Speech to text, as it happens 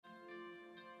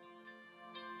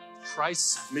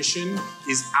Christ's mission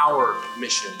is our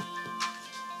mission.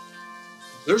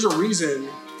 There's a reason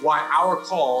why our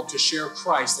call to share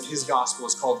Christ and his gospel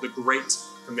is called the Great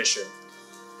Commission.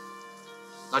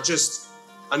 Not just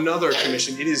another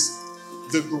commission, it is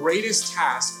the greatest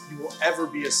task you will ever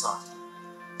be assigned.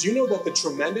 Do you know that the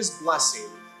tremendous blessing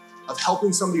of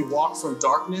helping somebody walk from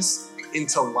darkness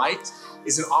into light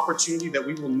is an opportunity that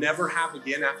we will never have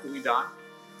again after we die?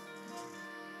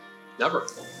 Never.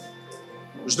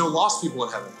 There's no lost people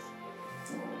in heaven.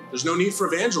 There's no need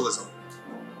for evangelism.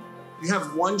 You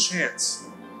have one chance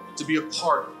to be a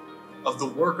part of the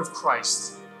work of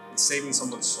Christ in saving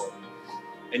someone's soul.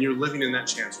 And you're living in that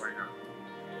chance right now.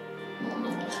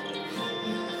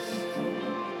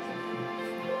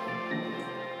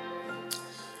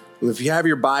 Well, if you have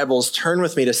your Bibles, turn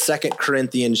with me to 2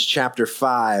 Corinthians chapter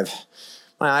 5.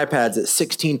 My iPad's at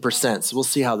 16%, so we'll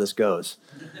see how this goes.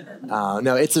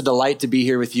 No, it's a delight to be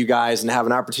here with you guys and have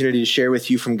an opportunity to share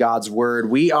with you from God's Word.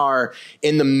 We are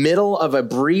in the middle of a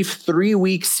brief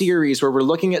 3-week series where we're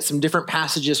looking at some different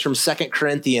passages from 2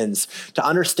 Corinthians to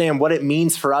understand what it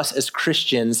means for us as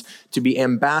Christians to be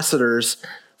ambassadors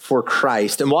for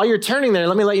Christ. And while you're turning there,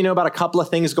 let me let you know about a couple of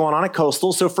things going on at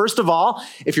Coastal. So first of all,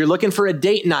 if you're looking for a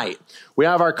date night, we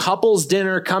have our couples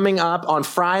dinner coming up on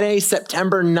Friday,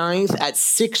 September 9th at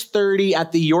 6:30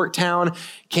 at the Yorktown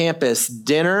campus.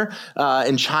 Dinner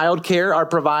and childcare are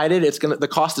provided. The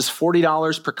cost is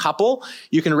 $40 per couple.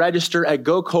 You can register at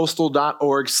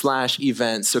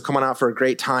gocoastal.org/events. So come on out for a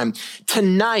great time.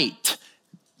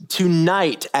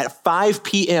 Tonight at 5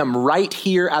 p.m. right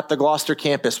here at the Gloucester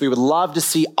campus. We would love to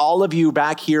see all of you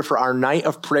back here for our night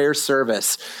of prayer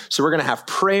service. So we're going to have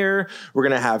prayer. We're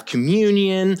going to have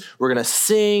communion. We're going to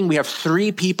sing. We have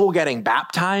 3 people getting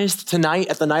baptized tonight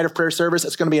at the night of prayer service.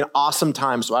 It's going to be an awesome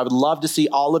time. So I would love to see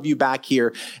all of you back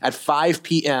here at 5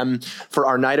 p.m. for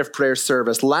our night of prayer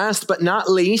service. Last but not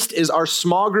least is our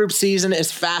small group season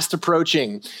is fast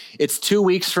approaching. It's 2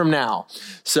 weeks from now.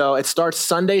 So it starts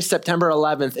Sunday, September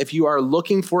 11th. If you are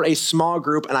looking for a small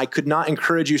group, and I could not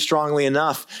encourage you strongly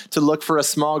enough to look for a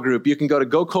small group, you can go to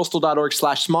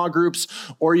gocoastal.org/small groups,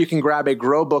 or you can grab a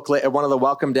Grow booklet at one of the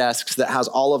welcome desks that has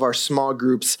all of our small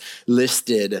groups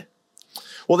listed.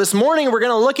 Well, this morning we're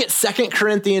going to look at 2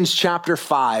 Corinthians chapter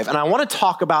 5, and I want to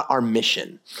talk about our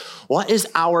mission. What is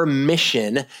our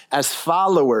mission as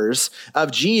followers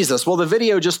of Jesus? Well, the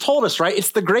video just told us, right?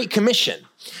 It's the Great Commission.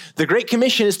 The Great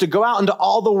Commission is to go out into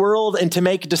all the world and to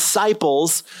make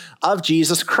disciples of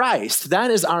Jesus Christ. That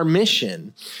is our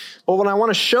mission. But what I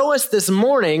want to show us this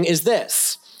morning is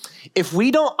this. If we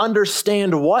don't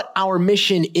understand what our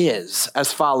mission is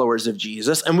as followers of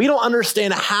Jesus, and we don't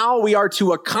understand how we are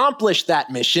to accomplish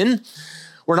that mission,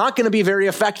 we're not going to be very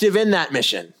effective in that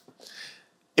mission.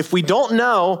 If we don't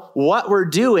know what we're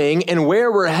doing and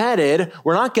where we're headed,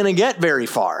 we're not going to get very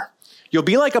far. You'll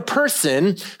be like a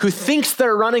person who thinks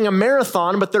they're running a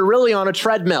marathon, but they're really on a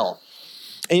treadmill.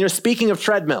 And speaking of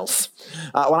treadmills,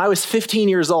 when I was 15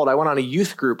 years old, I went on a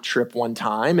youth group trip one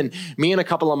time, and me and a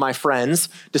couple of my friends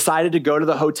decided to go to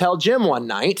the hotel gym one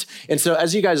night. And so,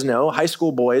 as you guys know, high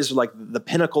school boys are like the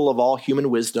pinnacle of all human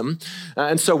wisdom.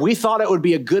 And so we thought it would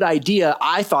be a good idea.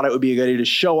 I thought it would be a good idea to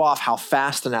show off how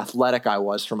fast and athletic I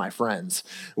was for my friends,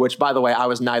 which, by the way, I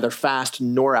was neither fast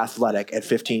nor athletic at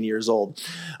 15 years old.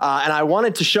 And I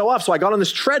wanted to show off, so I got on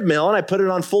this treadmill and I put it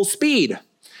on full speed.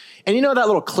 And you know that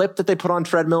little clip that they put on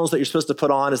treadmills that you're supposed to put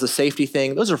on as a safety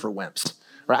thing? Those are for wimps,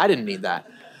 right? I didn't need that.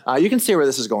 You can see where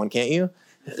this is going, can't you?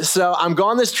 So I'm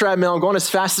going this treadmill, I'm going as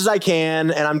fast as I can,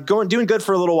 and I'm doing good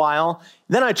for a little while.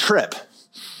 Then I trip,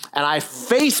 and I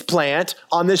face plant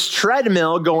on this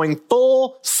treadmill going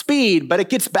full speed. But it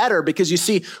gets better because you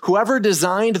see, whoever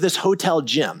designed this hotel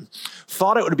gym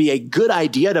thought it would be a good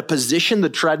idea to position the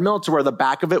treadmill to where the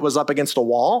back of it was up against a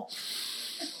wall.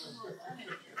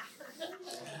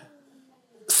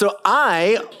 So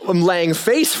I am laying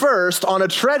face first on a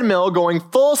treadmill going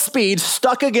full speed,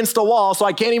 stuck against a wall, so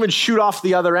I can't even shoot off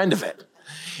the other end of it.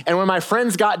 And when my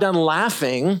friends got done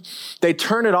laughing, they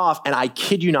turned it off, and I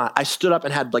kid you not, I stood up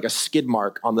and had like a skid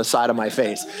mark on the side of my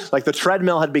face. Like the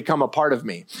treadmill had become a part of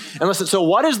me. And listen, so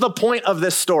what is the point of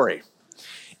this story?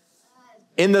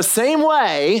 In the same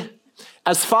way,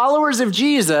 as followers of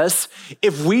Jesus,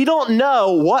 if we don't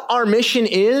know what our mission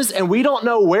is and we don't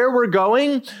know where we're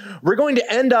going to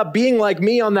end up being like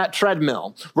me on that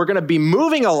treadmill. We're going to be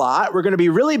moving a lot. We're going to be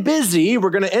really busy. We're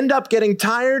going to end up getting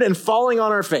tired and falling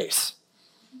on our face.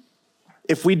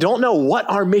 If we don't know what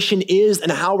our mission is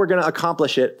and how we're going to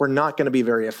accomplish it, we're not going to be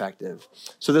very effective.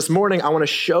 So this morning, I want to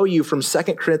show you from 2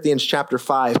 Corinthians chapter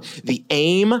 5, the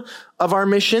aim of our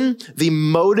mission, the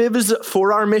motives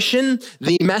for our mission,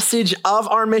 the message of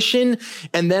our mission,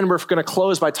 and then we're going to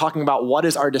close by talking about what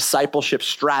is our discipleship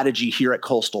strategy here at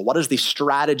Coastal. What is the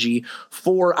strategy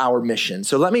for our mission?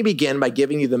 So let me begin by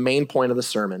giving you the main point of the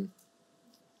sermon.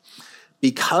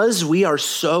 Because we are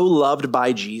so loved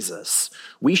by Jesus,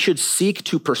 we should seek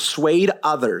to persuade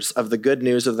others of the good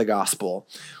news of the gospel.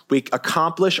 We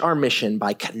accomplish our mission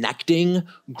by connecting,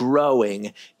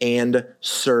 growing, and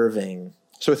serving.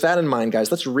 So with that in mind, guys,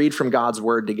 let's read from God's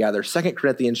word together. 2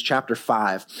 Corinthians chapter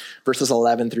 5, verses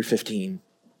 11 through 15.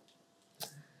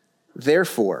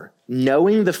 Therefore,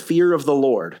 knowing the fear of the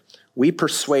Lord, we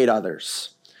persuade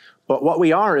others. But what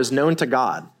we are is known to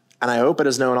God, and I hope it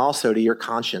is known also to your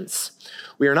conscience.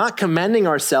 We are not commending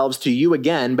ourselves to you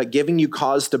again, but giving you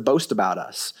cause to boast about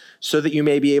us, so that you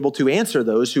may be able to answer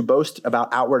those who boast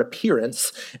about outward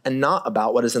appearance and not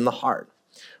about what is in the heart.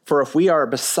 For if we are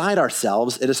beside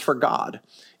ourselves, it is for God.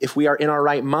 If we are in our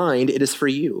right mind, it is for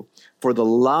you. For the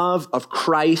love of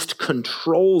Christ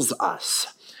controls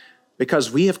us,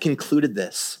 because we have concluded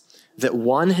this, that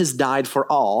one has died for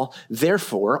all,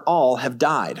 therefore all have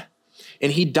died.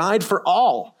 And he died for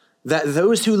all, that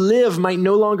those who live might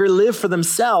no longer live for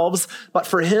themselves, but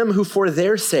for him who for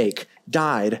their sake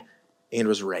died and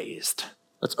was raised.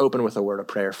 Let's open with a word of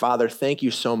prayer. Father, thank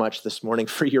you so much this morning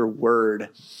for your word.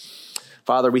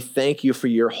 Father, we thank you for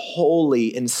your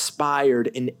holy, inspired,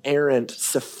 inerrant,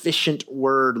 sufficient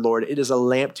word, Lord. It is a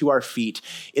lamp to our feet.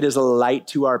 It is a light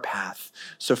to our path.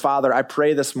 So, Father, I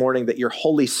pray this morning that your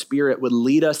Holy Spirit would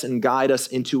lead us and guide us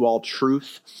into all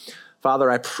truth.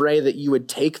 Father, I pray that you would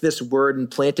take this word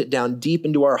and plant it down deep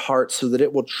into our hearts so that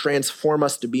it will transform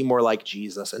us to be more like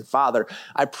Jesus. And Father,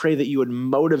 I pray that you would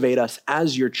motivate us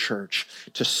as your church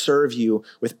to serve you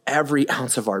with every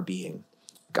ounce of our being.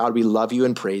 God, we love you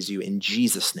and praise you in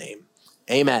Jesus' name.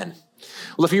 Amen.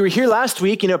 Well, if you were here last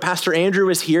week, Pastor Andrew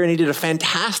was here and he did a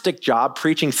fantastic job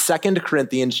preaching 2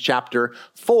 Corinthians chapter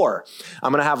 4.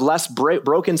 I'm going to have less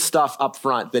broken stuff up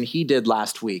front than he did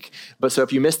last week. But so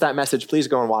if you missed that message, please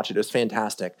go and watch it. It was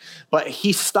fantastic. But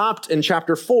he stopped in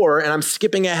chapter 4 and I'm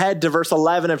skipping ahead to verse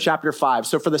 11 of chapter 5.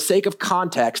 So for the sake of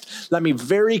context, let me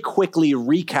very quickly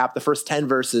recap the first 10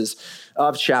 verses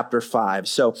of chapter 5.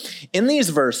 So in these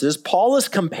verses, Paul is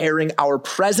comparing our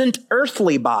present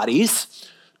earthly bodies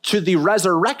to the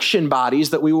resurrection bodies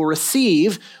that we will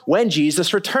receive when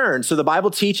Jesus returns. So the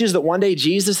Bible teaches that one day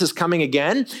Jesus is coming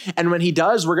again, and when he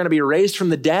does, we're going to be raised from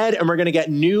the dead, and we're going to get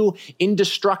new,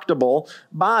 indestructible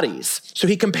bodies. So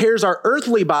he compares our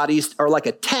earthly bodies are like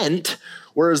a tent,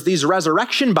 whereas these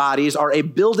resurrection bodies are a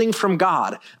building from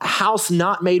God, a house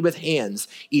not made with hands,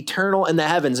 eternal in the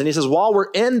heavens. And he says, while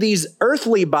we're in these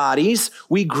earthly bodies,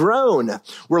 we groan.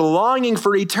 We're longing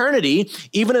for eternity,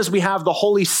 even as we have the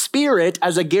Holy Spirit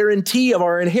as a guarantee of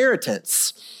our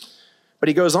inheritance. But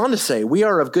he goes on to say, we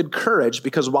are of good courage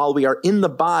because while we are in the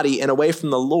body and away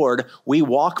from the Lord, we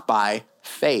walk by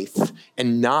faith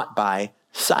and not by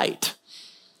sight.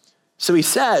 So he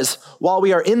says, while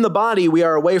we are in the body, we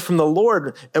are away from the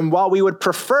Lord. And while we would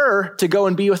prefer to go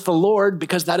and be with the Lord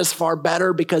because that is far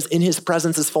better, because in his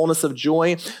presence is fullness of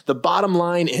joy, the bottom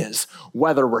line is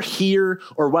whether we're here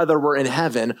or whether we're in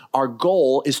heaven, our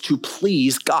goal is to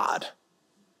please God.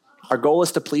 Our goal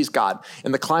is to please God.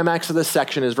 And the climax of this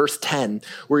section is verse 10,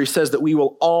 where he says that we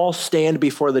will all stand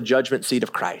before the judgment seat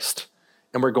of Christ.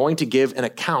 And we're going to give an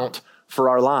account for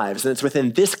our lives. And it's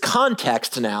within this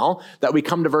context now that we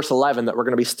come to verse 11 that we're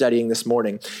going to be studying this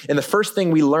morning. And the first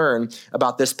thing we learn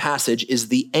about this passage is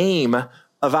the aim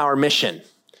of our mission.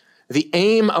 The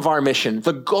aim of our mission,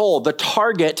 the goal, the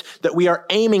target that we are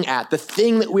aiming at, the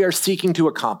thing that we are seeking to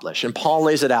accomplish. And Paul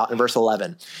lays it out in verse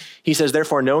 11. He says,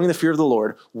 therefore, knowing the fear of the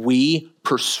Lord, we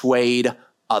persuade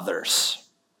others.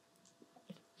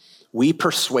 We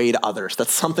persuade others.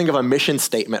 That's something of a mission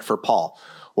statement for Paul.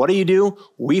 What do?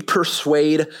 We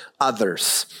persuade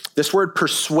others. This word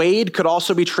persuade could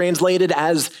also be translated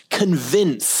as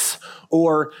convince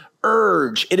or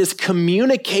urge. It is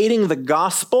communicating the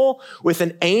gospel with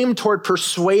an aim toward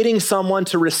persuading someone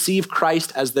to receive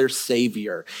Christ as their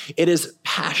Savior. It is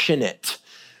passionate.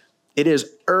 It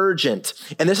is urgent.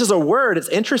 And this is a word, it's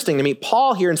interesting to me.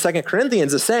 Paul here in 2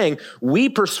 Corinthians is saying, we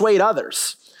persuade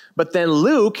others. But then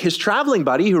Luke, his traveling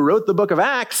buddy who wrote the book of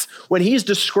Acts, when he's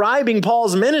describing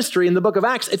Paul's ministry in the book of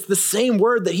Acts, it's the same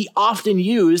word that he often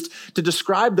used to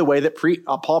describe the way that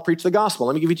Paul preached the gospel.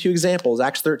 Let me give you 2 examples.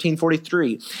 Acts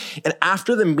 13:43. And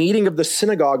after the meeting of the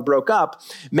synagogue broke up,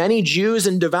 many Jews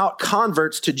and devout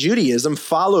converts to Judaism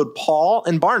followed Paul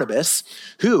and Barnabas,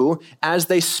 who, as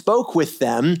they spoke with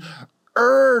them,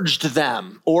 urged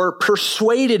them or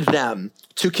persuaded them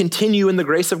to continue in the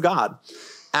grace of God.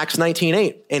 Acts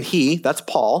 19:8, and he, that's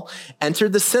Paul,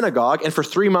 entered the synagogue and for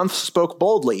 3 months spoke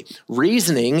boldly,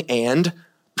 reasoning and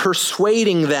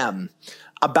persuading them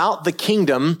about the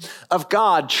kingdom of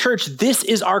God. Church, this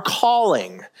is our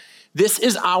calling. This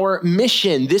is our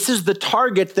mission. This is the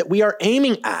target that we are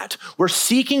aiming at. We're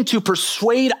seeking to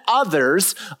persuade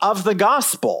others of the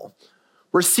gospel.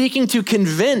 We're seeking to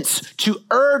convince, to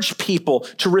urge people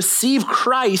to receive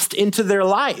Christ into their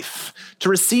life, to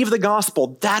receive the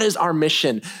gospel. That is our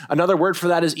mission. Another word for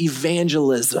that is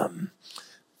evangelism.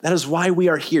 That is why we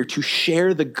are here, to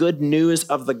share the good news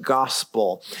of the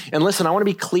gospel. And listen, I want to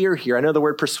be clear here. I know the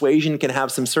word persuasion can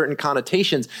have some certain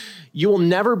connotations. You will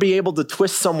never be able to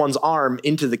twist someone's arm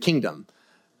into the kingdom,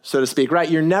 so to speak, right?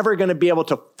 You're never going to be able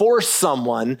to force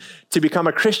someone to become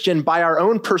a Christian by our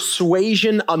own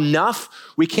persuasion enough.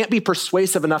 We can't be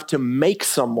persuasive enough to make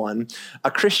someone a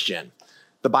Christian.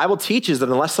 The Bible teaches that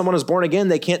unless someone is born again,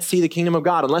 they can't see the kingdom of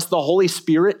God. Unless the Holy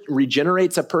Spirit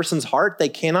regenerates a person's heart, they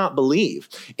cannot believe.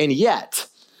 And yet,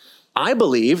 I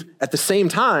believe at the same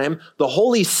time, the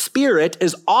Holy Spirit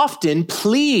is often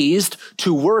pleased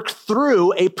to work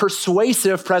through a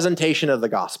persuasive presentation of the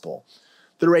gospel,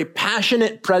 through a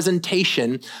passionate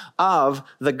presentation of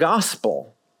the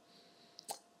gospel.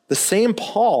 The same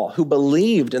Paul who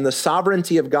believed in the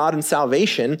sovereignty of God and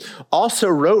salvation also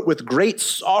wrote with great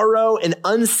sorrow and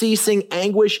unceasing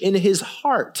anguish in his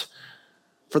heart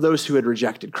for those who had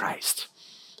rejected Christ.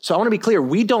 So I want to be clear,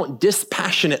 we don't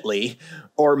dispassionately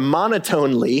or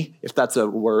monotonely, if that's a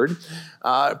word,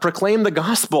 proclaim the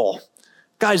gospel.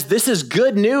 Guys, this is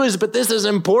good news, but this is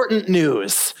important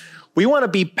news. We want to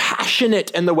be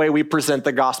passionate in the way we present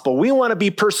the gospel. We want to be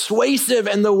persuasive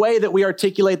in the way that we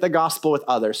articulate the gospel with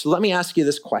others. So let me ask you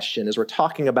this question as we're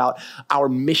talking about our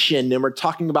mission and we're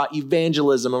talking about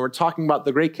evangelism and we're talking about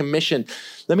the Great Commission.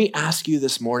 Let me ask you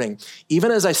this morning, even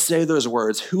as I say those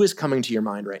words, who is coming to your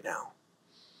mind right now?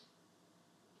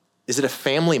 Is it a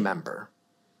family member?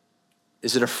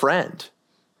 Is it a friend?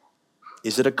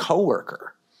 Is it a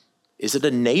coworker? Is it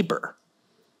a neighbor?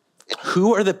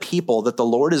 Who are the people that the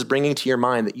Lord is bringing to your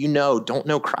mind that you know don't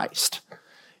know Christ?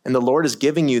 And the Lord is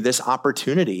giving you this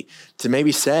opportunity to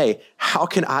maybe say, how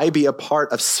can I be a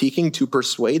part of seeking to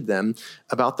persuade them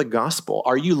about the gospel?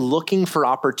 Are you looking for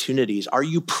opportunities? Are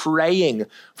you praying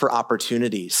for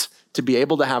opportunities to be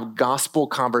able to have gospel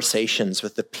conversations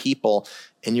with the people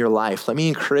in your life? Let me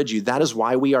encourage you. That is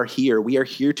why we are here. We are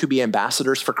here to be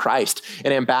ambassadors for Christ.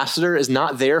 An ambassador is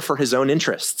not there for his own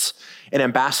interests. An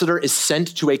ambassador is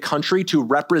sent to a country to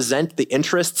represent the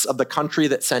interests of the country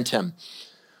that sent him.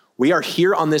 We are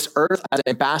here on this earth as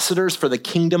ambassadors for the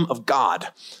kingdom of God.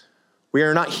 We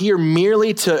are not here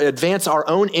merely to advance our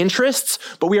own interests,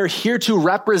 but we are here to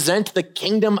represent the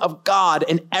kingdom of God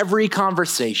in every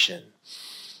conversation.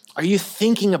 Are you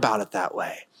thinking about it that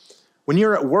way? When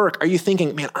you're at work, are you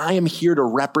thinking, man, I am here to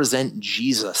represent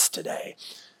Jesus today?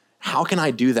 How can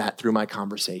I do that through my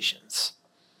conversations?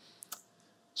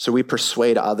 So we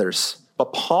persuade others.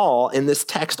 But Paul, in this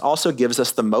text, also gives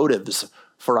us the motives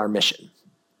for our mission.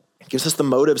 He gives us the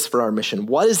motives for our mission.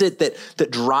 What is it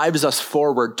that drives us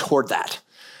forward toward that?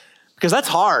 Because that's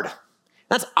hard.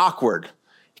 That's awkward.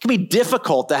 It can be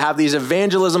difficult to have these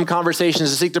evangelism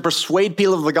conversations to seek to persuade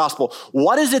people of the gospel.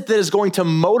 What is it that is going to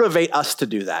motivate us to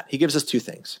do that? He gives us 2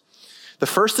 things. The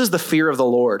first is the fear of the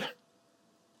Lord.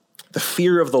 The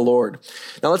fear of the Lord.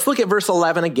 Now let's look at verse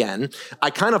 11 again. I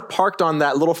kind of parked on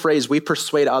that little phrase, we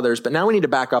persuade others, but now we need to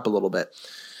back up a little bit.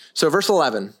 So verse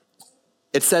 11,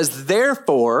 it says,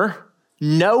 therefore,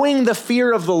 knowing the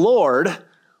fear of the Lord,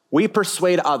 we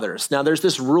persuade others. Now there's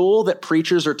this rule that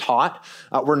preachers are taught.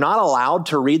 We're not allowed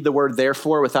to read the word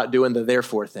therefore without doing the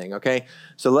therefore thing, okay?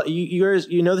 So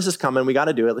you know this is coming. We got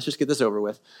to do it. Let's just get this over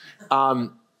with.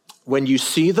 When you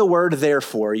see the word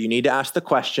therefore, you need to ask the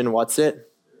question, what's it?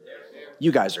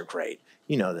 You guys are great.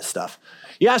 You know this stuff.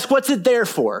 You ask, what's it there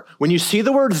for? When you see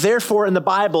the word therefore in the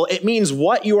Bible, it means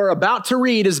what you are about to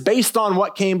read is based on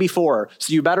what came before.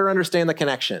 So you better understand the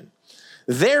connection.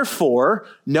 Therefore,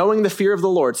 knowing the fear of the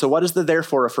Lord. So what is the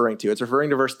therefore referring to? It's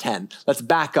referring to verse 10. Let's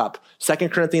back up. 2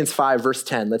 Corinthians 5, verse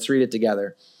 10. Let's read it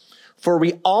together. For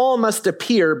we all must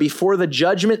appear before the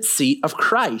judgment seat of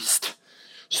Christ,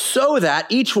 so that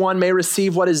each one may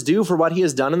receive what is due for what he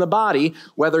has done in the body,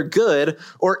 whether good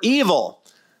or evil.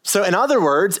 So in other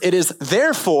words, it is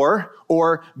therefore,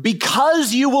 or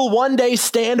because you will one day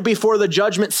stand before the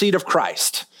judgment seat of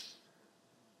Christ,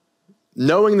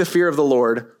 knowing the fear of the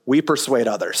Lord, we persuade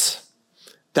others.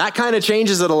 That kind of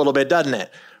changes it a little bit, doesn't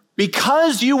it?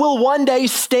 Because you will one day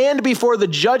stand before the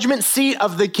judgment seat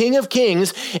of the King of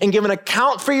Kings and give an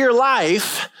account for your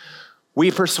life,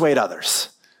 we persuade others.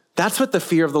 That's what the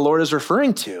fear of the Lord is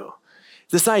referring to.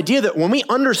 This idea that when we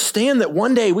understand that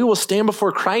one day we will stand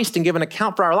before Christ and give an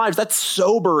account for our lives, that's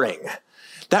sobering.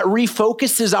 That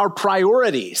refocuses our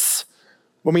priorities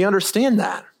when we understand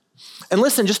that. And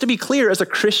listen, just to be clear, as a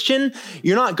Christian,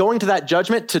 you're not going to that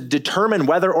judgment to determine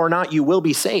whether or not you will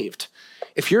be saved.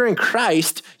 If you're in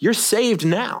Christ, you're saved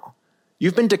now.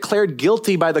 You've been declared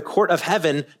guilty by the court of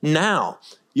heaven now.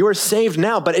 You are saved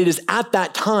now, but it is at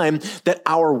that time that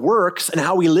our works and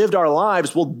how we lived our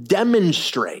lives will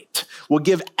demonstrate, will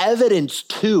give evidence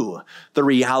to the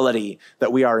reality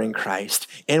that we are in Christ.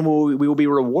 And we will be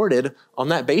rewarded on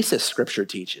that basis, Scripture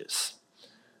teaches.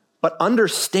 But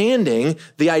understanding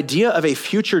the idea of a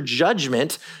future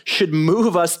judgment should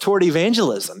move us toward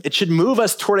evangelism. It should move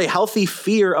us toward a healthy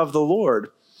fear of the Lord.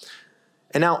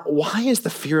 And now, why is the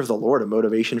fear of the Lord a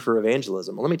motivation for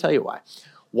evangelism? Well, let me tell you why.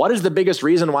 What is the biggest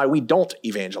reason why we don't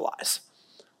evangelize?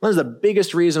 What is the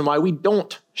biggest reason why we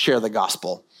don't share the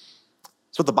gospel?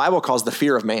 It's what the Bible calls the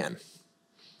fear of man.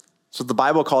 It's what the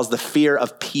Bible calls the fear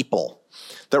of people,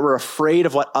 that we're afraid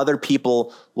of what other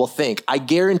people will think. I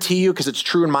guarantee you, because it's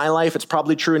true in my life, it's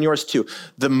probably true in yours too,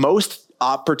 the most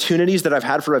opportunities that I've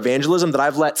had for evangelism that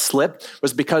I've let slip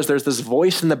was because there's this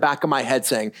voice in the back of my head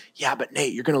saying, yeah, but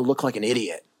Nate, you're going to look like an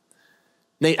idiot.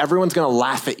 Nate, everyone's going to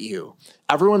laugh at you.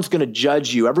 Everyone's going to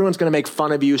judge you. Everyone's going to make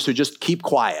fun of you, so just keep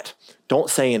quiet. Don't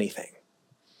say anything.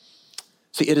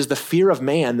 See, it is the fear of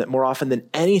man that more often than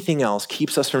anything else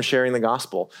keeps us from sharing the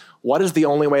gospel. What is the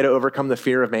only way to overcome the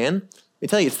fear of man? Let me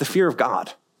tell you, it's the fear of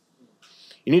God.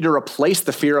 You need to replace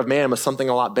the fear of man with something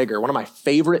a lot bigger. One of my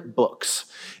favorite books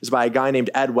is by a guy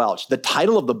named Ed Welch. The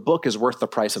title of the book is worth the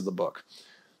price of the book.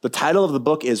 The title of the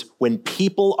book is When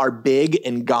People Are Big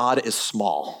and God is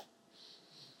Small.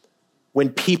 When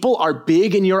people are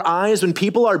big in your eyes, when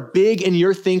people are big in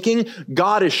your thinking,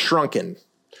 God is shrunken.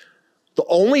 The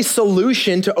only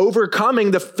solution to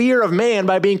overcoming the fear of man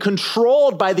by being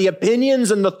controlled by the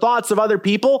opinions and the thoughts of other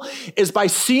people is by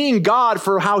seeing God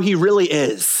for how he really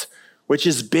is, which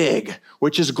is big,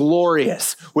 which is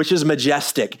glorious, which is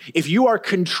majestic. If you are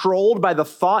controlled by the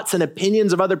thoughts and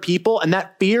opinions of other people and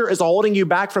that fear is holding you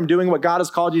back from doing what God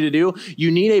has called you to do,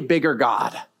 you need a bigger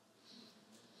God.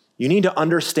 You need to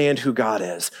understand who God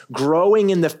is. Growing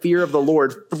in the fear of the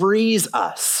Lord frees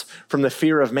us from the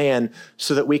fear of man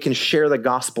so that we can share the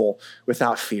gospel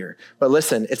without fear. But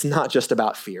listen, it's not just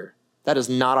about fear. That is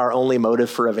not our only motive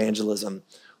for evangelism.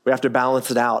 We have to balance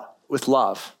it out with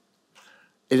love.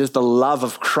 It is the love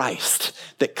of Christ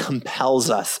that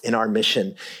compels us in our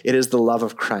mission. It is the love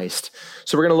of Christ.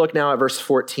 So we're going to look now at verse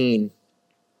 14.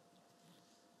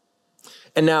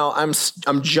 And now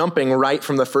I'm jumping right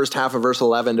from the first half of verse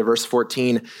 11 to verse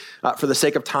 14. For the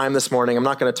sake of time this morning, I'm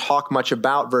not going to talk much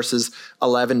about verses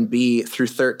 11b through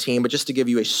 13, but just to give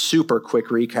you a super quick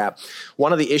recap.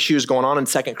 One of the issues going on in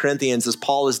 2 Corinthians is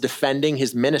Paul is defending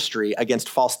his ministry against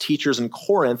false teachers in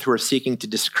Corinth who are seeking to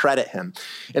discredit him.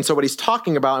 And so what he's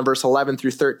talking about in verse 11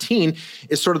 through 13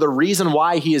 is sort of the reason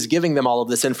why he is giving them all of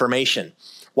this information.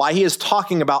 Why he is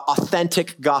talking about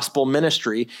authentic gospel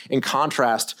ministry in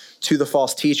contrast to the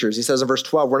false teachers. He says in verse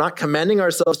 12, we're not commending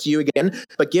ourselves to you again,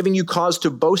 but giving you cause to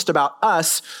boast about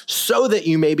us so that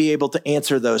you may be able to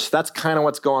answer those. So that's kind of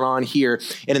what's going on here.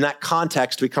 And in that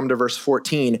context, we come to verse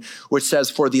 14, which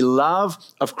says, for the love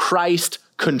of Christ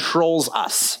controls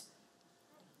us.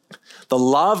 The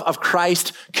love of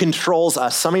Christ controls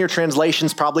us. Some of your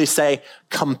translations probably say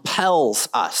compels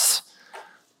us.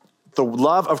 The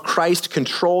love of Christ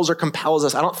controls or compels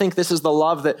us. I don't think this is the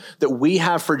love that we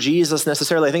have for Jesus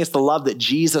necessarily. I think it's the love that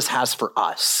Jesus has for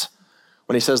us.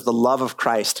 When he says the love of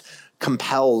Christ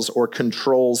compels or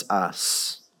controls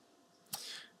us.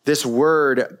 This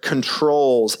word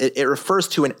controls, it refers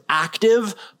to an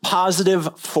active,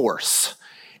 positive force.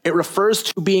 It refers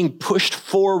to being pushed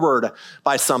forward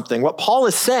by something. What Paul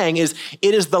is saying is,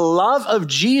 it is the love of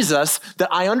Jesus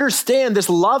that I understand, this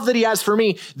love that he has for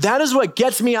me. That is what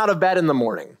gets me out of bed in the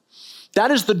morning. That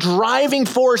is the driving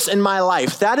force in my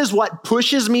life. That is what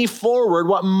pushes me forward,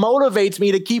 what motivates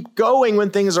me to keep going when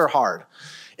things are hard,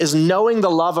 is knowing the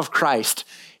love of Christ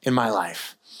in my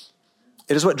life.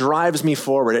 It is what drives me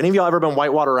forward. Any of y'all ever been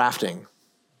whitewater rafting?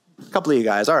 A couple of you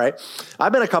guys. All right.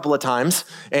 I've been a couple of times.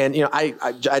 And, I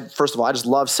first of all, I just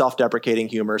love self-deprecating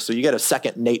humor. So you get a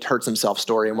second Nate hurts himself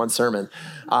story in one sermon.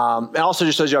 It also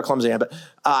just shows you how clumsy I am. But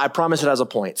I promise it has a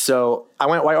point. So I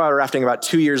went whitewater rafting about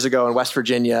 2 years ago in West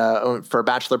Virginia for a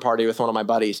bachelor party with one of my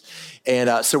buddies.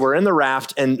 And so we're in the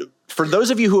raft. And for those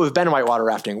of you who have been whitewater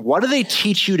rafting, what do they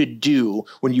teach you to do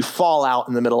when you fall out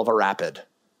in the middle of a rapid?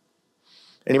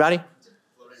 Anybody?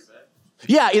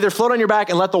 Yeah, either float on your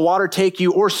back and let the water take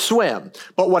you or swim.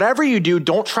 But whatever you do,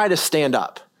 don't try to stand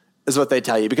up, is what they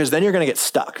tell you, because then you're going to get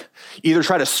stuck. Either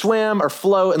try to swim or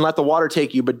float and let the water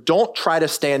take you, but don't try to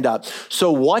stand up.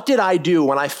 So what did I do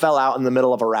when I fell out in the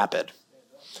middle of a rapid?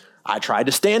 I tried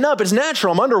to stand up. It's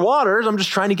natural. I'm underwater. I'm just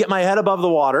trying to get my head above the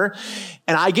water,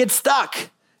 and I get stuck.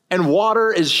 And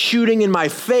water is shooting in my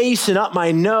face and up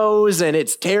my nose, and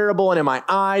it's terrible, and in my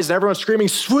eyes, and everyone's screaming,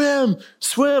 swim,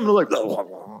 swim. And I'm like, blah, blah,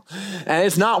 blah. And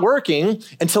it's not working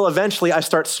until eventually I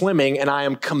start swimming, and I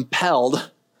am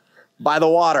compelled by the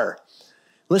water.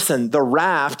 Listen, the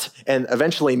raft, and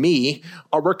eventually me,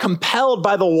 we're compelled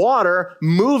by the water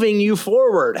moving you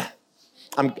forward.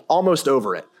 I'm almost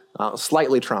over it.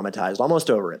 Slightly traumatized, almost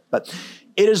over it. But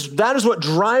that is what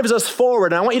drives us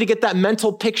forward. And I want you to get that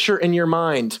mental picture in your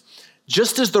mind.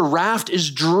 Just as the raft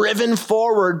is driven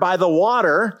forward by the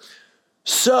water,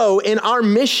 so in our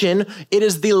mission, it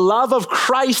is the love of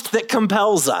Christ that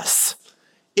compels us.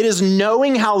 It is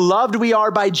knowing how loved we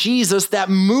are by Jesus that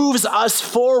moves us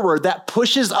forward, that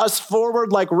pushes us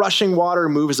forward like rushing water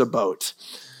moves a boat.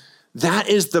 That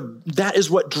is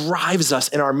what drives us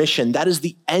in our mission. That is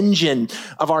the engine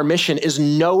of our mission, is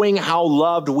knowing how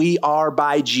loved we are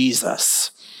by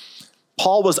Jesus.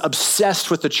 Paul was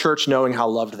obsessed with the church knowing how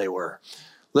loved they were.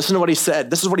 Listen to what he said.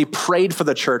 This is what he prayed for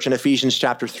the church in Ephesians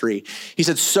chapter 3. He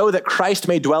said, so that Christ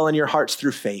may dwell in your hearts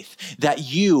through faith, that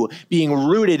you, being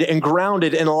rooted and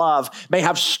grounded in love, may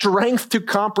have strength to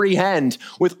comprehend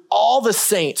with all the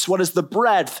saints what is the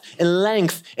breadth and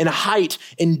length and height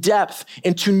and depth,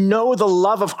 and to know the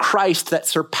love of Christ that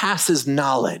surpasses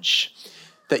knowledge,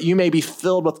 that you may be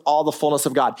filled with all the fullness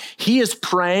of God. He is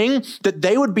praying that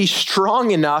they would be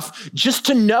strong enough just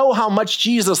to know how much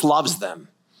Jesus loves them.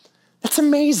 That's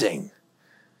amazing.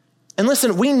 And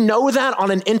listen, we know that on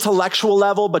an intellectual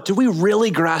level, but do we really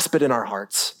grasp it in our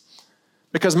hearts?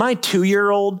 Because my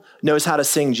 2-year-old knows how to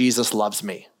sing Jesus Loves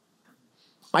Me.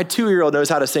 My 2-year-old knows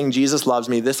how to sing Jesus Loves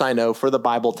Me. This I know, for the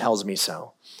Bible tells me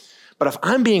so. But if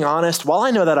I'm being honest, while I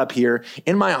know that up here,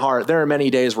 in my heart, there are many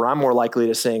days where I'm more likely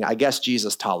to sing, I guess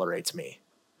Jesus tolerates me.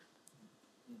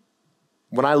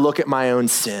 When I look at my own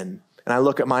sin and I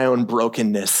look at my own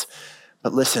brokenness,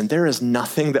 but listen, there is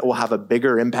nothing that will have a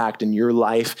bigger impact in your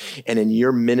life and in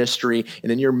your ministry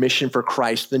and in your mission for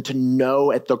Christ than to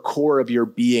know at the core of your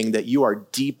being that you are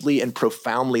deeply and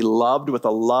profoundly loved with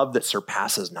a love that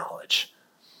surpasses knowledge.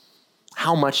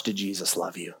 How much did Jesus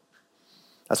love you?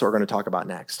 That's what we're going to talk about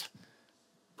next.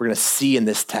 We're going to see in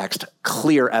this text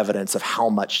clear evidence of how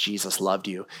much Jesus loved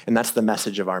you, and that's the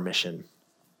message of our mission.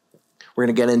 We're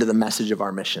going to get into the message of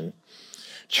our mission.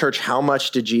 Church, how much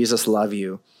did Jesus love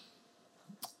you?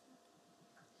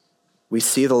 We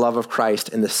see the love of Christ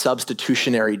in the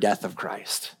substitutionary death of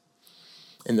Christ.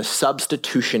 In the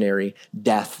substitutionary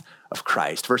death of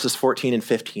Christ. Verses 14 and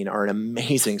 15 are an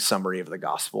amazing summary of the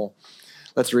gospel.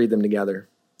 Let's read them together.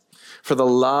 For the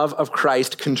love of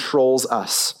Christ controls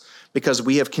us, because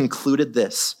we have concluded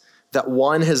this, that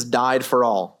one has died for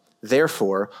all.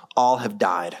 Therefore, all have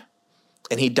died.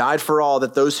 And he died for all,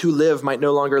 that those who live might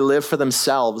no longer live for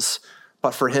themselves,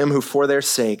 but for him who for their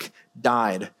sake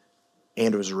died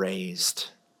and was raised.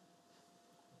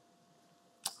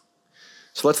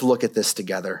 So let's look at this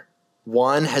together.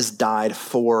 One has died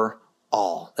for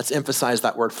all. Let's emphasize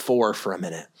that word for a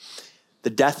minute. The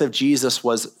death of Jesus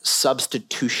was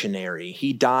substitutionary.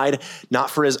 He died not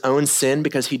for his own sin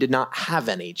because he did not have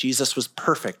any. Jesus was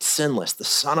perfect, sinless, the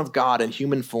Son of God in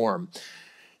human form.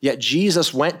 Yet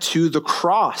Jesus went to the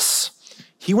cross.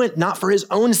 He went not for his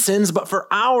own sins, but for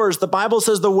ours. The Bible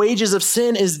says the wages of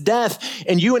sin is death.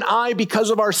 And you and I,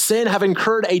 because of our sin, have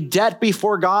incurred a debt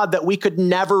before God that we could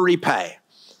never repay.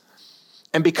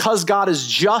 And because God is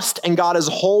just and God is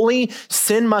holy,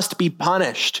 sin must be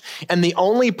punished. And the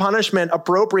only punishment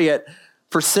appropriate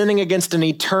for sinning against an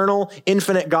eternal,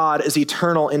 infinite God is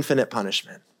eternal, infinite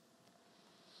punishment.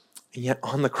 And yet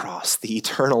on the cross, the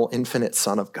eternal, infinite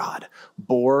Son of God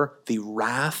bore the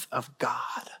wrath of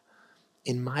God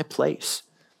in my place,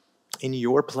 in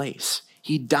your place.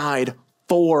 He died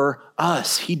for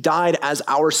us. He died as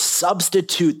our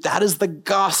substitute. That is the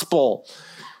gospel,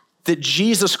 that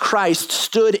Jesus Christ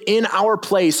stood in our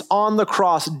place on the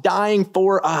cross, dying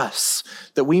for us,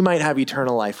 that we might have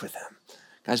eternal life with him.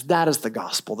 Guys, that is the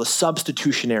gospel, the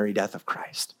substitutionary death of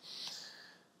Christ.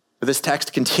 But this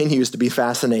text continues to be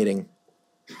fascinating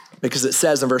because it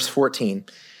says in verse 14,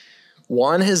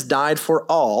 one has died for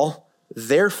all,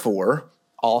 therefore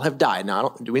all have died.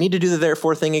 Now, do we need to do the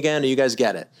therefore thing again? Or you guys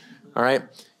get it? All right.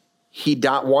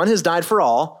 One has died for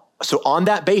all. So on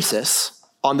that basis,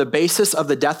 on the basis of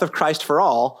the death of Christ for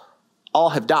all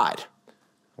have died.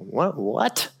 What?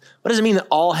 What does it mean that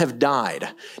all have died?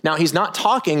 Now, he's not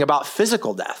talking about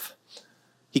physical death.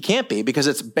 He can't be because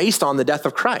it's based on the death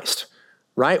of Christ,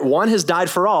 right? One has died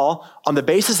for all. On the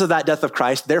basis of that death of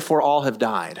Christ, therefore all have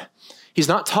died. He's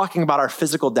not talking about our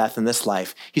physical death in this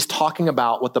life. He's talking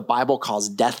about what the Bible calls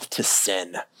death to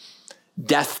sin,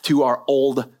 death to our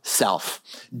old self,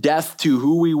 death to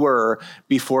who we were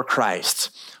before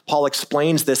Christ. Paul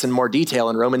explains this in more detail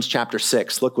in Romans chapter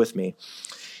 6. Look with me.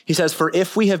 He says, for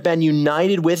if we have been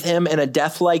united with him in a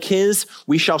death like his,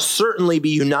 we shall certainly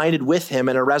be united with him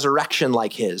in a resurrection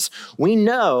like his. We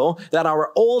know that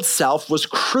our old self was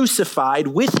crucified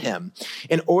with him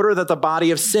in order that the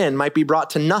body of sin might be brought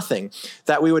to nothing,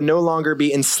 that we would no longer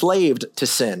be enslaved to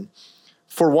sin.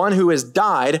 For one who has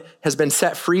died has been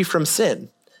set free from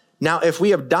sin. Now, if we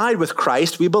have died with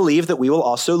Christ, we believe that we will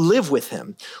also live with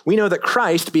him. We know that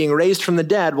Christ, being raised from the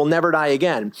dead, will never die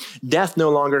again. Death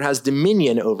no longer has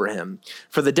dominion over him.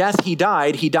 For the death he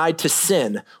died to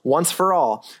sin once for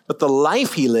all. But the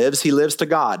life he lives to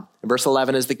God. Verse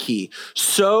 11 is the key.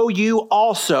 So you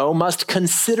also must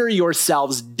consider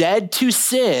yourselves dead to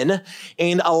sin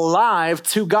and alive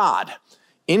to God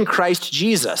in Christ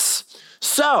Jesus.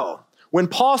 So, when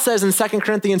Paul says in 2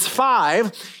 Corinthians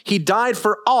 5, he died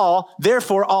for all,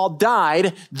 therefore all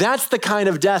died, that's the kind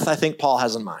of death I think Paul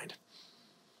has in mind.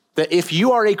 That if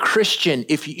you are a Christian,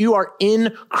 if you are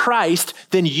in Christ,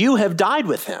 then you have died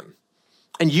with him.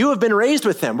 And you have been raised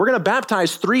with him. We're going to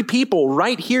baptize 3 people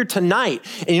right here tonight.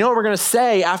 And you know what we're going to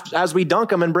say as we dunk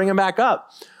them and bring them back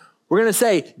up? We're going to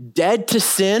say, dead to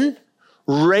sin,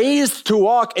 raised to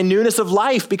walk in newness of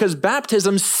life, because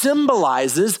baptism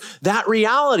symbolizes that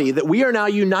reality that we are now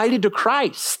united to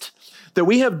Christ, that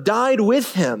we have died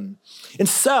with him. And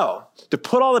so, to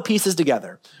put all the pieces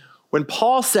together, when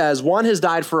Paul says one has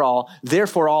died for all,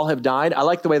 therefore all have died, I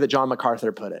like the way that John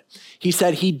MacArthur put it. He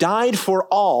said he died for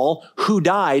all who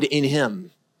died in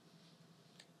him.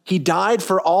 He died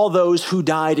for all those who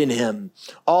died in him,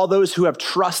 all those who have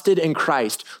trusted in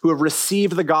Christ, who have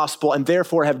received the gospel and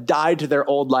therefore have died to their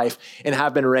old life and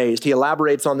have been raised. He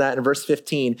elaborates on that in verse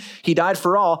 15. He died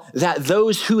for all that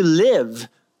those who live,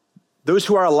 those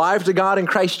who are alive to God in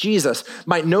Christ Jesus,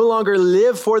 might no longer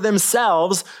live for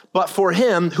themselves, but for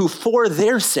him who for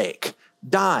their sake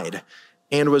died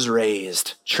and was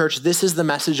raised. Church, this is the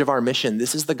message of our mission.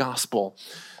 This is the gospel.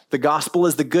 The gospel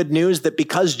is the good news that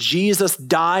because Jesus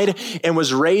died and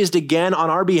was raised again on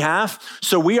our behalf,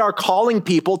 so we are calling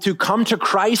people to come to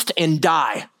Christ and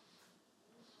die.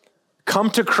 Come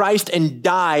to Christ and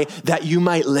die that you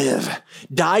might live.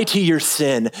 Die to your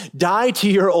sin. Die to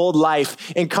your old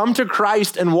life and come to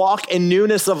Christ and walk in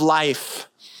newness of life.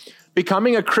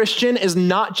 Becoming a Christian is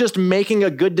not just making a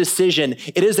good decision.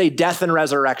 It is a death and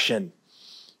resurrection.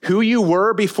 Who you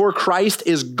were before Christ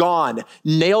is gone,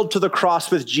 nailed to the cross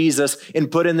with Jesus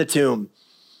and put in the tomb.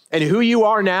 And who you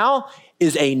are now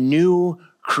is a new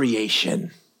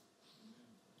creation.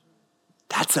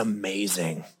 That's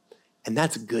amazing. And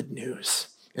that's good news.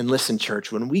 And listen,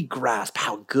 church, when we grasp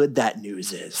how good that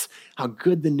news is, how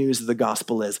good the news of the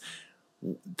gospel is,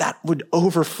 that would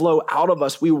overflow out of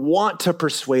us. We want to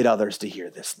persuade others to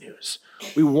hear this news.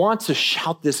 We want to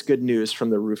shout this good news from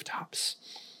the rooftops.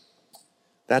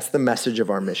 That's the message of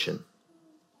our mission.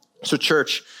 So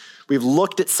church, we've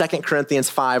looked at 2 Corinthians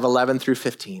 5, 11 through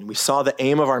 15. We saw the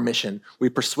aim of our mission. We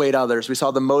persuade others. We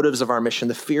saw the motives of our mission,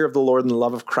 the fear of the Lord and the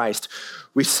love of Christ.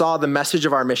 We saw the message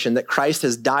of our mission, that Christ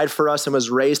has died for us and was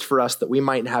raised for us that we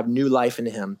might have new life in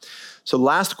him. So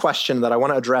last question that I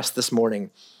want to address this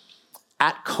morning.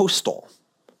 At Coastal,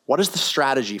 what is the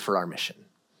strategy for our mission?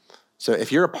 So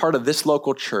if you're a part of this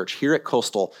local church here at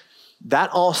Coastal,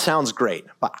 that all sounds great,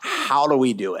 but how do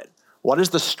we do it? What is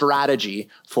the strategy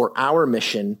for our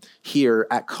mission here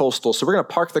at Coastal? So we're going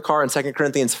to park the car in 2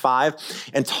 Corinthians 5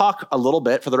 and talk a little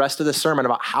bit for the rest of the sermon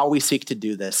about how we seek to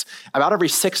do this. About every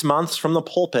 6 months from the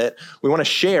pulpit, we want to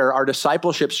share our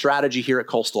discipleship strategy here at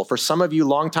Coastal. For some of you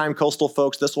longtime Coastal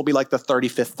folks, this will be like the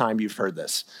 35th time you've heard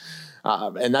this.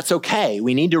 And that's okay.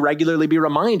 We need to regularly be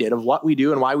reminded of what we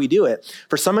do and why we do it.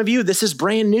 For some of you, this is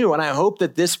brand new, and I hope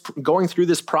that this going through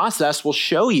this process will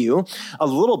show you a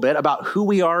little bit about who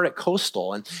we are at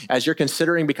Coastal. And as you're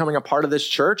considering becoming a part of this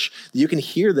church, you can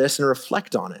hear this and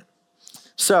reflect on it.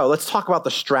 So let's talk about the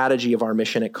strategy of our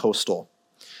mission at Coastal.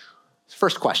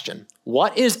 First question,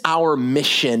 what is our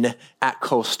mission at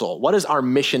Coastal? What is our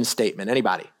mission statement?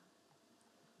 Anybody?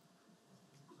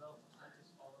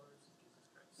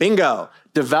 Bingo.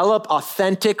 Develop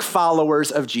authentic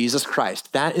followers of Jesus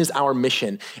Christ. That is our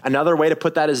mission. Another way to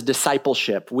put that is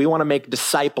discipleship. We want to make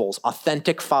disciples,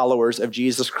 authentic followers of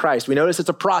Jesus Christ. We notice it's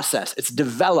a process. It's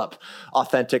develop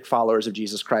authentic followers of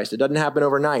Jesus Christ. It doesn't happen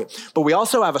overnight. But we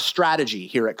also have a strategy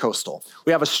here at Coastal.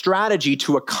 We have a strategy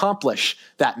to accomplish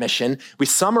that mission. We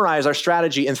summarize our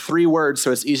strategy in 3 words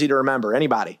so it's easy to remember.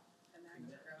 Anybody?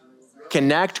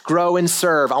 Connect, grow, and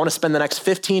serve. I want to spend the next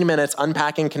 15 minutes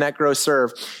unpacking connect, grow,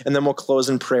 serve, and then we'll close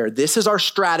in prayer. This is our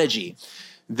strategy.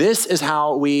 This is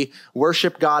how we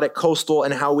worship God at Coastal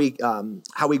and how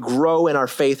we grow in our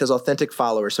faith as authentic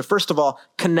followers. So first of all,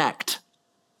 connect.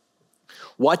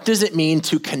 What does it mean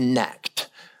to connect?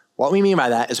 What we mean by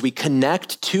that is we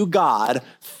connect to God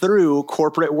through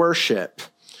corporate worship.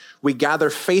 We gather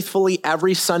faithfully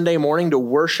every Sunday morning to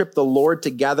worship the Lord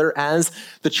together as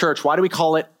the church. Why do we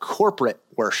call it corporate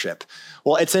worship?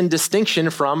 Well, it's in distinction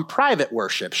from private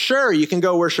worship. Sure, you can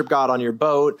go worship God on your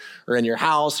boat or in your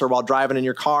house or while driving in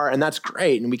your car, and that's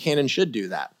great, and we can and should do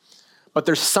that. But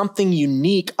there's something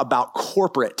unique about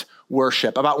corporate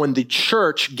worship, about when the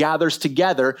church gathers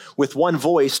together with one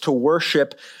voice to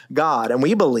worship God. And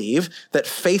we believe that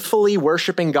faithfully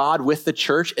worshiping God with the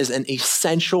church is an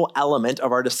essential element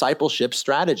of our discipleship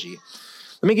strategy.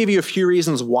 Let me give you a few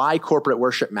reasons why corporate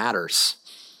worship matters.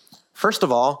 First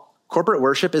of all, corporate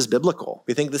worship is biblical.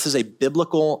 We think this is a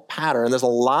biblical pattern. There's a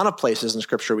lot of places in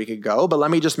Scripture we could go, but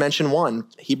let me just mention one,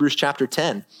 Hebrews chapter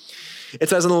 10. It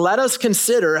says, and let us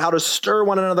consider how to stir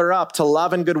one another up to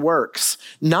love and good works,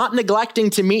 not neglecting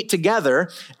to meet together,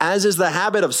 as is the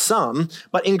habit of some,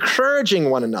 but encouraging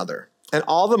one another. And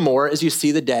all the more as you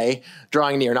see the day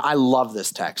drawing near. Now, I love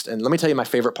this text. And let me tell you my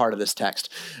favorite part of this text.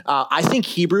 I think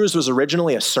Hebrews was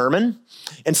originally a sermon.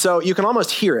 And so you can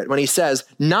almost hear it when he says,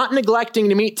 not neglecting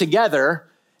to meet together,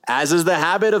 as is the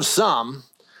habit of some.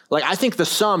 Like, I think the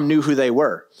some knew who they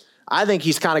were. I think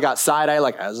he's kind of got side-eye,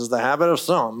 like, as is the habit of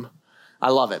some. I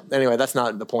love it. Anyway, that's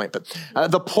not the point. But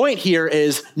the point here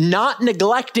is not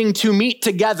neglecting to meet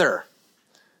together.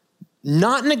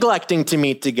 Not neglecting to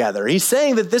meet together. He's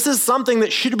saying that this is something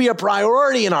that should be a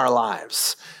priority in our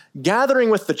lives.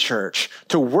 Gathering with the church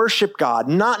to worship God,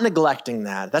 not neglecting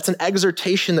that. That's an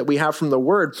exhortation that we have from the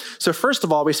word. So first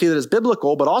of all, we see that it's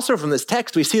biblical, but also from this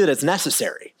text, we see that it's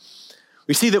necessary.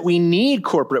 We see that we need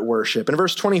corporate worship. In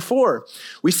verse 24,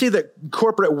 we see that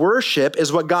corporate worship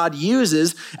is what God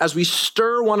uses as we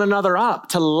stir one another up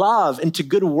to love and to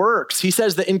good works. He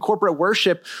says that in corporate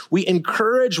worship, we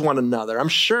encourage one another. I'm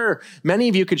sure many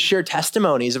of you could share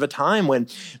testimonies of a time when,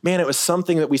 man, it was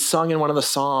something that we sung in one of the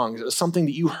songs. It was something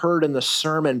that you heard in the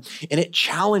sermon, and it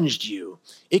challenged you.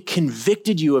 It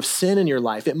convicted you of sin in your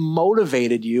life. It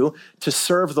motivated you to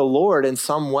serve the Lord in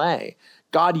some way.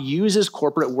 God uses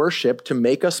corporate worship to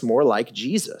make us more like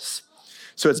Jesus.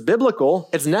 So it's biblical,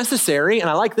 it's necessary, and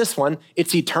I like this one,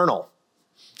 it's eternal.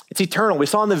 It's eternal. We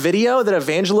saw in the video that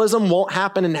evangelism won't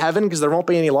happen in heaven because there won't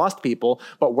be any lost people,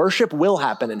 but worship will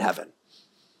happen in heaven.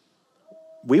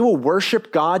 We will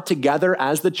worship God together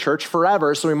as the church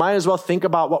forever, so we might as well think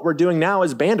about what we're doing now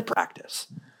as band practice,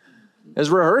 as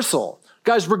rehearsal.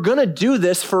 Guys, we're going to do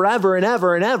this forever and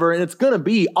ever and ever, and it's going to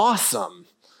be awesome.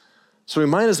 So we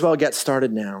might as well get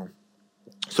started now.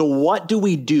 So what do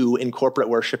we do in corporate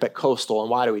worship at Coastal, and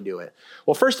why do we do it?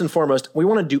 Well, first and foremost, we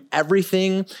want to do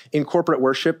everything in corporate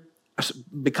worship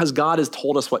because God has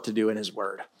told us what to do in his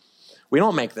word. We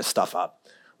don't make this stuff up.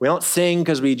 We don't sing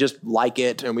because we just like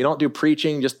it, and we don't do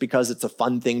preaching just because it's a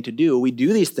fun thing to do. We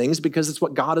do these things because it's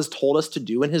what God has told us to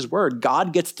do in his word.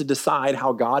 God gets to decide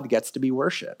how God gets to be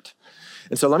worshiped.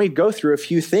 And so let me go through a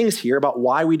few things here about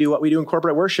why we do what we do in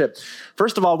corporate worship.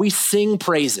 First of all, we sing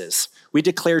praises. We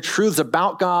declare truths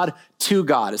about God to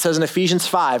God. It says in Ephesians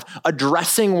 5,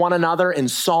 addressing one another in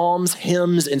psalms,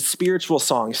 hymns, and spiritual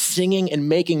songs, singing and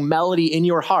making melody in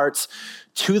your hearts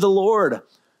to the Lord.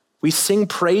 We sing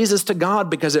praises to God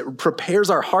because it prepares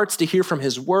our hearts to hear from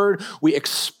his word. We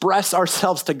express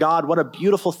ourselves to God. What a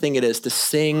beautiful thing it is to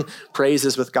sing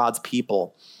praises with God's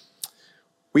people.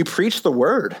 We preach the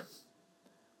word.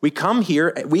 We come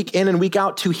here week in and week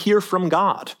out to hear from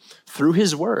God through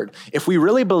his word. If we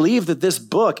really believe that this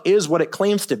book is what it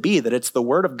claims to be, that it's the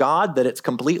word of God, that it's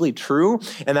completely true,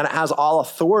 and that it has all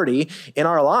authority in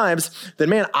our lives, then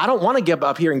man, I don't want to get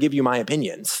up here and give you my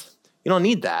opinions. You don't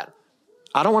need that.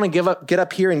 I don't want to get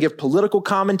up here and give political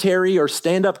commentary or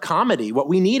stand-up comedy. What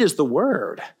we need is the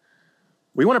word.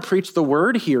 We want to preach the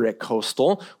word here at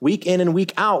Coastal, week in and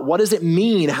week out. What does it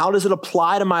mean? How does it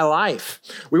apply to my life?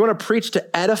 We want to preach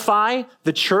to edify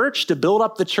the church, to build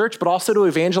up the church, but also to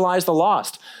evangelize the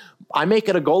lost. I make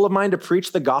it a goal of mine to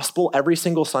preach the gospel every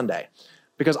single Sunday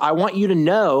because I want you to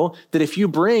know that if you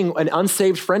bring an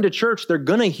unsaved friend to church, they're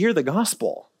going to hear the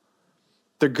gospel.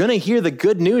 They're going to hear the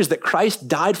good news that Christ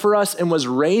died for us and was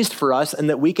raised for us and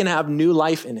that we can have new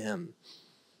life in him.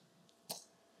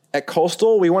 At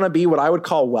Coastal, we want to be what I would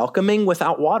call welcoming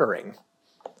without watering.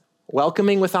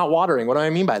 Welcoming without watering. What do I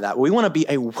mean by that? We want to be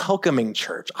a welcoming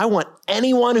church. I want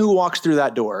anyone who walks through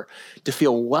that door to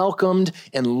feel welcomed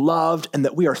and loved and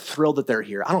that we are thrilled that they're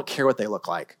here. I don't care what they look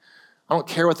like. I don't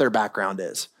care what their background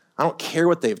is. I don't care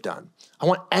what they've done. I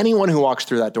want anyone who walks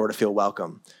through that door to feel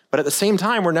welcome. But at the same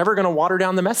time, we're never going to water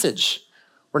down the message.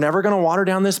 We're never going to water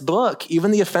down this book,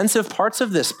 even the offensive parts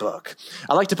of this book.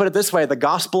 I like to put it this way. The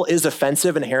gospel is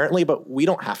offensive inherently, but we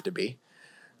don't have to be.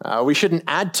 We shouldn't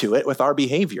add to it with our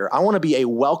behavior. I want to be a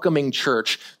welcoming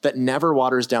church that never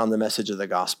waters down the message of the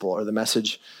gospel or the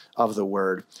message of the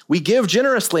word. We give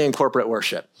generously in corporate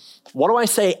worship. What do I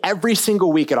say every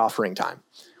single week at offering time?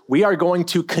 We are going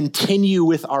to continue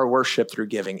with our worship through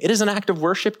giving. It is an act of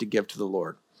worship to give to the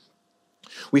Lord.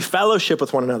 We fellowship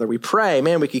with one another. We pray.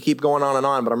 Man, we could keep going on,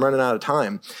 but I'm running out of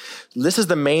time. This is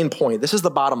the main point. This is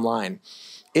the bottom line.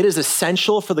 It is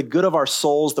essential for the good of our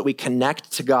souls that we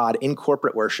connect to God in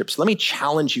corporate worship. So let me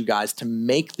challenge you guys to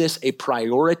make this a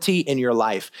priority in your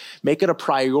life. Make it a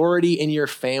priority in your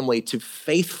family to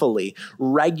faithfully,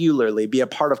 regularly be a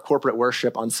part of corporate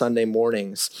worship on Sunday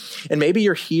mornings. And maybe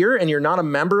you're here and you're not a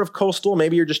member of Coastal.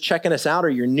 Maybe you're just checking us out or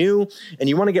you're new and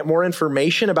you want to get more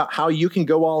information about how you can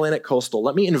go all in at Coastal.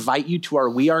 Let me invite you to our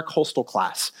We Are Coastal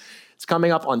class. It's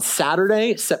coming up on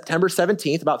Saturday, September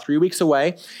 17th, about 3 weeks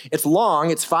away. It's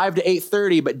long, it's 5 to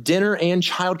 8:30, but dinner and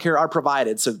childcare are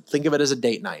provided, so think of it as a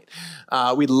date night.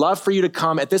 We'd love for you to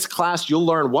come. At this class, you'll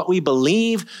learn what we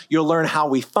believe, you'll learn how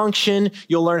we function,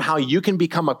 you'll learn how you can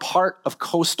become a part of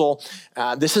Coastal.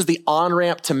 This is the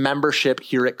on-ramp to membership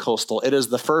here at Coastal. It is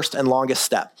the first and longest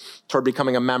step toward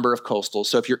becoming a member of Coastal.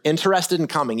 So if you're interested in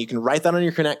coming, you can write that on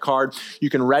your Connect card.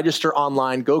 You can register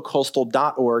online,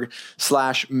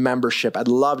 gocoastal.org/membership. I'd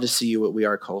love to see you at We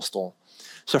Are Coastal.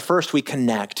 So first we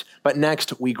connect, but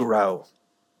next we grow.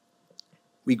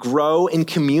 We grow in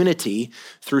community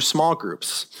through small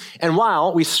groups. And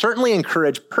while we certainly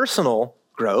encourage personal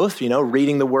growth,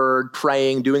 reading the word,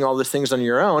 praying, doing all these things on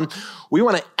your own, we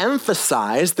want to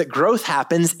emphasize that growth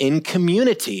happens in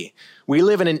community. We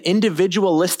live in an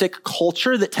individualistic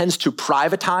culture that tends to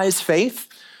privatize faith.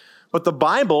 But the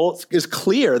Bible is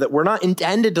clear that we're not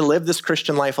intended to live this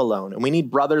Christian life alone, and we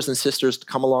need brothers and sisters to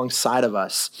come alongside of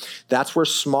us. That's where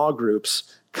small groups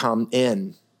come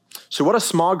in. So what do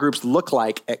small groups look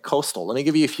like at Coastal? Let me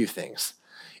give you a few things.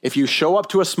 If you show up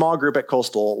to a small group at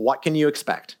Coastal, what can you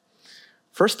expect?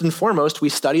 First and foremost, we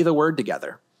study the word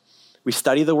together. We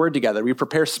study the word together. We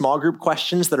prepare small group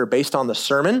questions that are based on the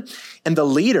sermon, and the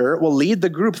leader will lead the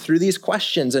group through these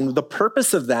questions. And the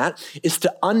purpose of that is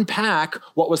to unpack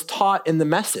what was taught in the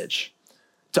message,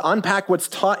 to unpack what's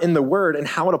taught in the word and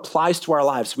how it applies to our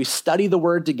lives. We study the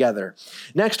word together.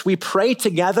 Next, we pray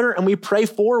together and we pray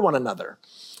for one another.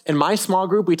 In my small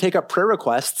group, we take up prayer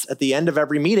requests at the end of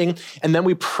every meeting, and then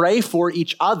we pray for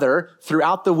each other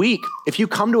throughout the week. If you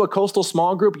come to a Coastal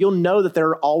small group, you'll know that there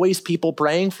are always people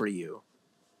praying for you.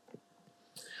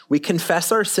 We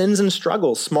confess our sins and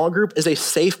struggles. Small group is a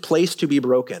safe place to be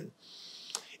broken.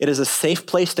 It is a safe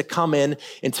place to come in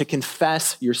and to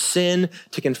confess your sin,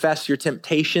 to confess your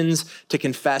temptations, to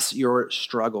confess your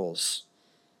struggles.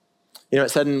 It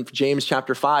said in James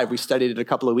chapter 5, we studied it a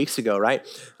couple of weeks ago, right?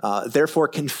 Therefore,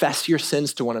 confess your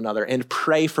sins to one another and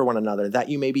pray for one another that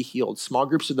you may be healed. Small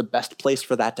groups are the best place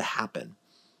for that to happen.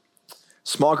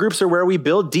 Small groups are where we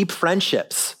build deep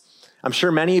friendships. I'm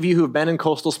sure many of you who have been in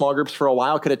Coastal small groups for a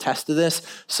while could attest to this.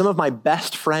 Some of my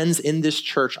best friends in this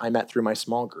church I met through my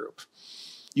small group.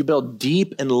 You build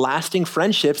deep and lasting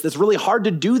friendships. That's really hard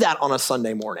to do that on a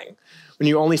Sunday morning when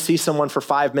you only see someone for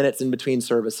 5 minutes in between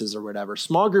services or whatever.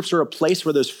 Small groups are a place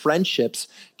where those friendships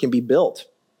can be built.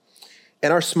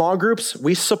 In our small groups,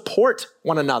 we support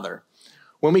one another.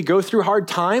 When we go through hard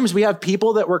times, we have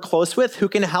people that we're close with who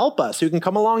can help us, who can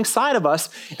come alongside of us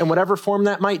in whatever form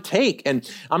that might take. And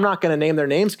I'm not going to name their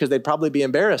names because they'd probably be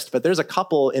embarrassed, but there's a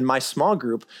couple in my small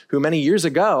group who many years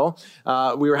ago,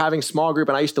 we were having small group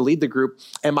and I used to lead the group,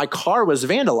 and my car was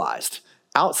vandalized.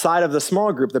 Outside of the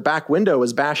small group, the back window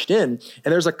was bashed in,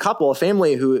 and there's a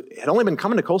family who had only been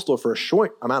coming to Coastal for a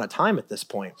short amount of time at this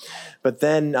point. But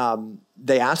then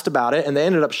they asked about it, and they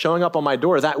ended up showing up on my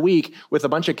door that week with a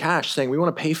bunch of cash saying, "We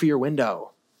want to pay for your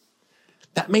window."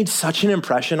 That made such an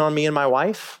impression on me and my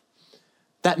wife.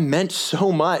 That meant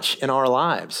so much in our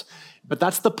lives. But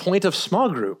that's the point of small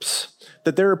groups,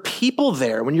 that there are people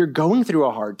there when you're going through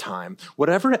a hard time,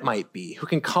 whatever it might be, who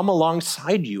can come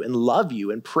alongside you and love you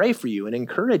and pray for you and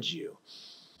encourage you.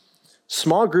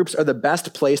 Small groups are the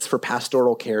best place for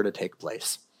pastoral care to take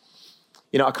place.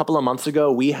 A couple of months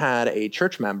ago, we had a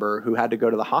church member who had to go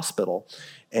to the hospital,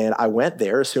 and I went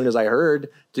there as soon as I heard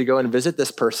to go and visit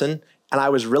this person, and I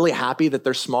was really happy that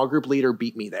their small group leader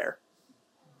beat me there.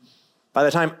 By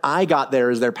the time I got there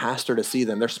as their pastor to see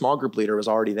them, their small group leader was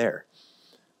already there.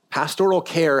 Pastoral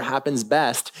care happens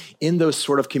best in those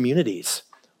sort of communities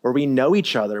where we know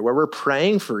each other, where we're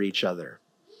praying for each other.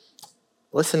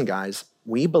 Listen, guys,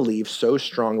 we believe so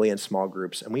strongly in small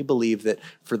groups, and we believe that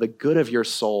for the good of your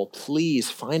soul,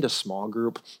 please find a small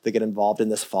group to get involved in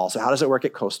this fall. So how does it work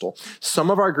at Coastal?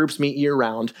 Some of our groups meet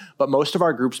year-round, but most of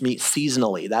our groups meet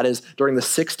seasonally. That is during the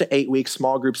 6 to 8 week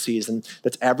small group season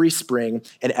that's every spring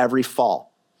and every fall.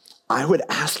 I would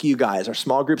ask you guys, our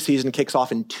small group season kicks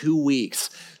off in 2 weeks,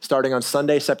 starting on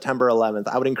Sunday, September 11th.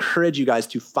 I would encourage you guys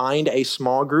to find a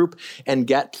small group and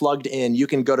get plugged in. You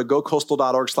can go to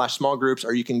gocoastal.org/small groups,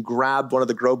 or you can grab one of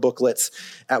the Grow booklets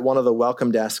at one of the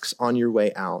welcome desks on your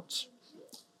way out.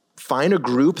 Find a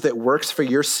group that works for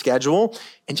your schedule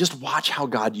and just watch how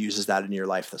God uses that in your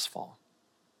life this fall.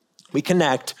 We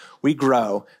connect, we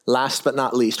grow. Last but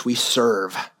not least, we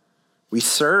serve. We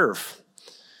serve.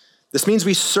 This means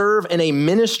we serve in a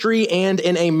ministry and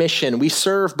in a mission. We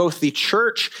serve both the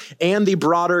church and the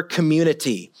broader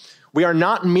community. We are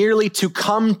not merely to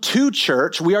come to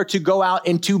church, we are to go out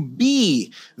and to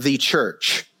be the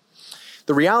church.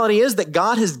 The reality is that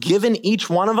God has given each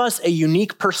one of us a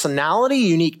unique personality,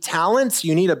 unique talents,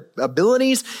 unique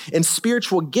abilities, and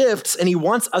spiritual gifts, and he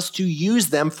wants us to use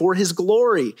them for his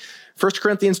glory. 1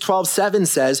 Corinthians 12:7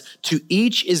 says, "To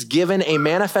each is given a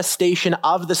manifestation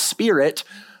of the Spirit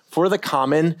for the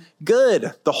common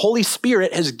good." The Holy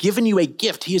Spirit has given you a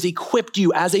gift. He has equipped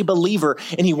you as a believer,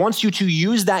 and he wants you to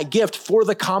use that gift for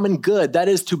the common good. That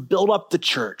is to build up the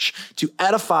church, to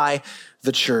edify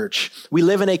the church. We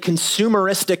live in a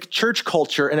consumeristic church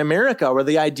culture in America where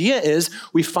the idea is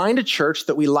we find a church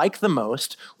that we like the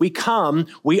most, we come,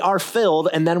 we are filled,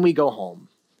 and then we go home.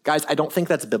 Guys, I don't think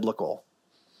that's biblical.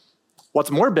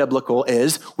 What's more biblical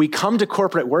is we come to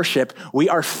corporate worship, we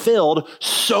are filled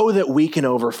so that we can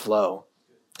overflow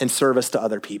in service to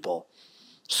other people,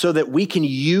 so that we can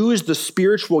use the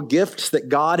spiritual gifts that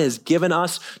God has given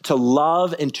us to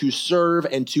love and to serve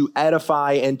and to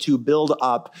edify and to build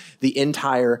up the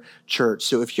entire church.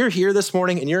 So if you're here this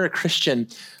morning and you're a Christian,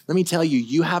 let me tell you,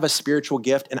 you have a spiritual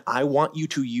gift, and I want you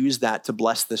to use that to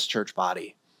bless this church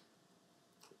body.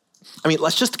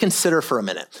 Let's just consider for a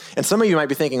minute. And some of you might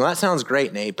be thinking, well, that sounds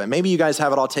great, Nate, but maybe you guys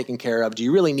have it all taken care of. Do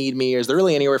you really need me? Or is there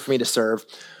really anywhere for me to serve?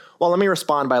 Well, let me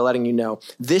respond by letting you know,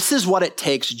 this is what it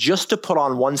takes just to put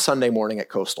on one Sunday morning at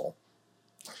Coastal.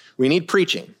 We need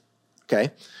preaching,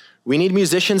 okay? We need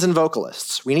musicians and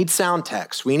vocalists. We need sound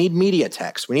techs. We need media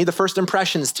techs. We need the first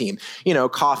impressions team.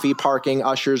 Coffee, parking,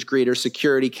 ushers, greeters,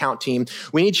 security, count team.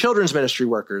 We need children's ministry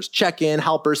workers, check-in,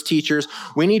 helpers, teachers.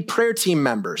 We need prayer team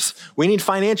members. We need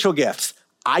financial gifts.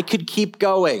 I could keep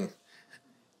going.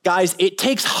 Guys, it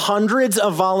takes hundreds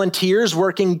of volunteers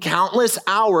working countless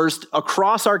hours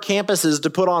across our campuses to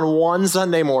put on one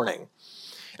Sunday morning.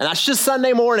 And that's just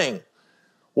Sunday morning.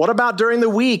 What about during the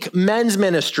week? Men's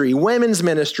ministry, women's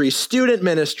ministry, student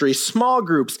ministry, small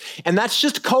groups, and that's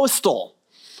just Coastal.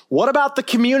 What about the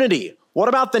community? What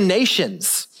about the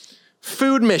nations?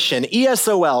 Food Mission,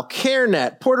 ESOL,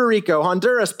 CareNet, Puerto Rico,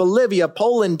 Honduras, Bolivia,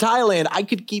 Poland, Thailand. I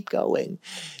could keep going.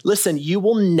 Listen, you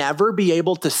will never be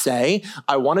able to say,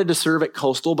 I wanted to serve at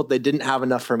Coastal, but they didn't have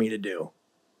enough for me to do.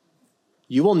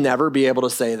 You will never be able to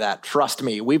say that. Trust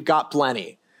me, we've got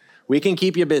plenty. We can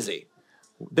keep you busy.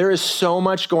 There is so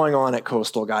much going on at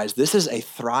Coastal, guys. This is a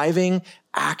thriving,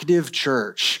 active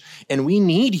church, and we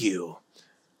need you.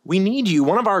 We need you.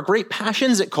 One of our great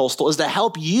passions at Coastal is to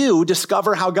help you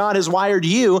discover how God has wired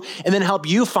you and then help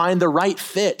you find the right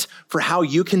fit for how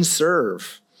you can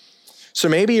serve. So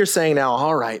maybe you're saying now,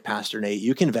 all right, Pastor Nate,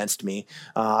 you convinced me.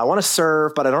 I want to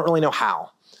serve, but I don't really know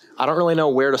how. I don't really know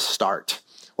where to start.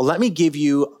 Well, let me give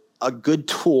you a good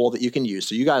tool that you can use.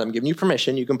 So you guys, I'm giving you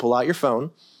permission. You can pull out your phone.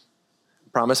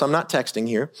 Promise I'm not texting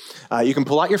here. You can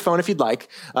pull out your phone if you'd like.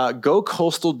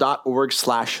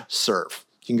 Gocoastal.org/serve.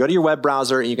 You can go to your web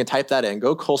browser and you can type that in,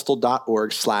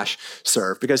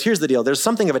 gocoastal.org/serve. Because here's the deal. There's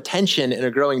something of a tension in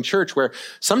a growing church where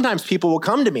sometimes people will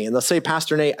come to me and they'll say,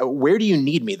 Pastor Nate, where do you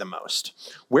need me the most?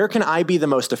 Where can I be the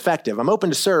most effective? I'm open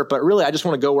to serve, but really I just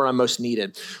want to go where I'm most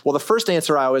needed. Well, the first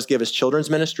answer I always give is children's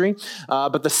ministry.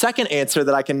 But the second answer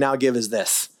that I can now give is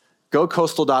this.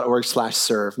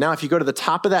 gocoastal.org/serve. Now, if you go to the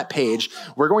top of that page,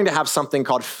 we're going to have something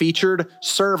called featured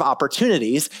serve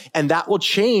opportunities, and that will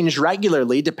change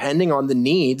regularly depending on the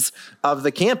needs of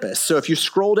the campus. So if you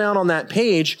scroll down on that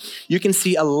page, you can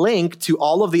see a link to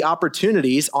all of the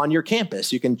opportunities on your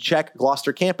campus. You can check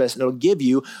Gloucester campus, and it'll give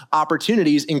you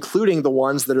opportunities, including the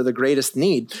ones that are the greatest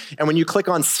need. And when you click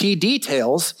on see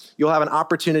details, you'll have an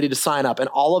opportunity to sign up, and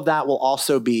all of that will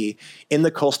also be in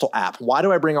the Coastal app. Why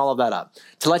do I bring all of that up?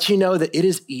 To let you know that it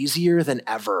is easier than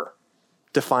ever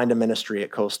to find a ministry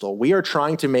at Coastal. We are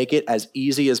trying to make it as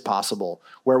easy as possible,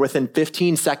 where within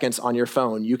 15 seconds on your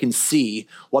phone, you can see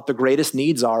what the greatest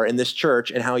needs are in this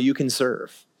church and how you can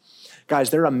serve.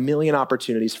 Guys, there are a million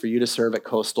opportunities for you to serve at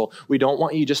Coastal. We don't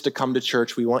want you just to come to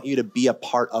church. We want you to be a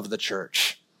part of the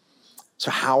church. So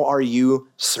how are you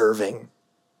serving?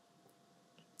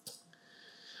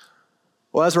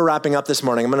 Well, as we're wrapping up this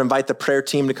morning, I'm going to invite the prayer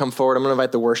team to come forward. I'm going to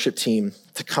invite the worship team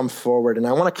to come forward. And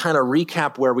I want to kind of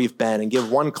recap where we've been and give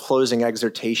one closing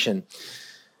exhortation.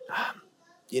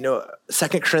 2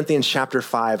 Corinthians chapter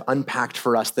 5 unpacked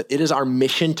for us that it is our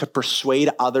mission to persuade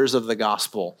others of the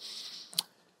gospel.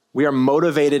 We are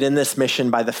motivated in this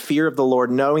mission by the fear of the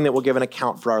Lord, knowing that we'll give an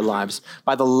account for our lives,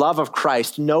 by the love of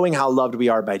Christ, knowing how loved we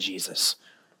are by Jesus.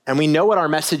 And we know what our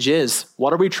message is.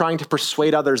 What are we trying to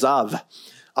persuade others of?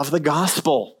 Of the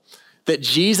gospel, that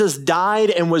Jesus died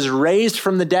and was raised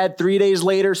from the dead 3 days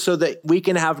later so that we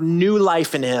can have new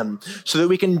life in him, so that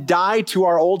we can die to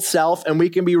our old self and we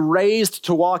can be raised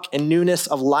to walk in newness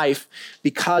of life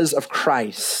because of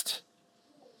Christ.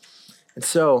 And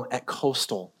so at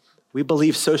Coastal, we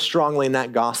believe so strongly in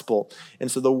that gospel. And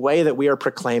so the way that we are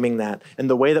proclaiming that and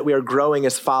the way that we are growing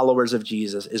as followers of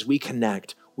Jesus is we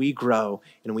connect, we grow,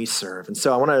 and we serve. And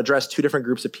so I want to address two different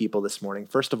groups of people this morning.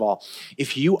 First of all,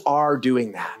 if you are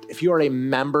doing that, if you are a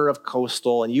member of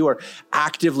Coastal and you are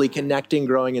actively connecting,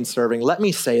 growing, and serving, let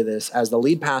me say this as the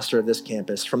lead pastor of this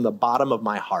campus from the bottom of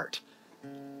my heart.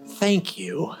 Thank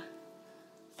you.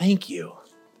 Thank you.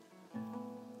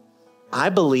 I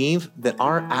believe that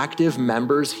our active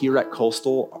members here at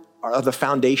Coastal are the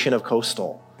foundation of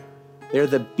Coastal. They're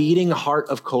the beating heart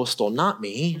of Coastal, not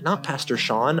me, not Pastor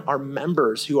Sean, our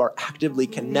members who are actively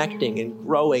connecting and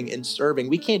growing and serving.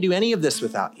 We can't do any of this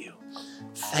without you.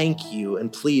 Thank you,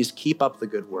 and please keep up the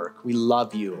good work. We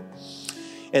love you.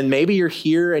 And maybe you're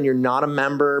here and you're not a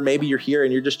member. Maybe you're here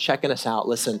and you're just checking us out.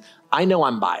 Listen, I know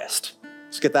I'm biased.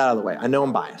 Let's get that out of the way. I know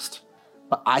I'm biased,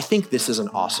 but I think this is an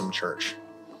awesome church.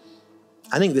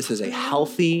 I think this is a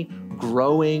healthy,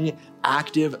 growing,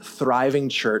 active, thriving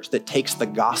church that takes the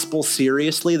gospel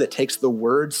seriously, that takes the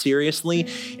word seriously,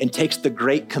 and takes the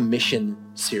Great Commission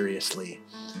seriously.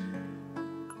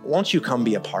 Won't you come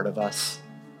be a part of us,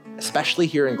 especially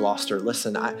here in Gloucester?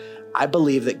 Listen, I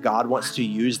believe that God wants to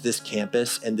use this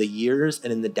campus in the years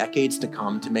and in the decades to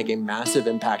come to make a massive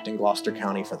impact in Gloucester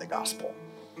County for the gospel.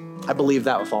 I believe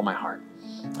that with all my heart.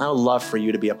 I would love for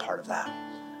you to be a part of that.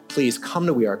 Please come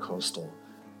to We Are Coastal.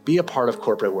 Be a part of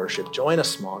corporate worship. Join a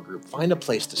small group. Find a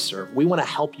place to serve. We want to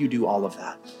help you do all of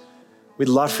that. We'd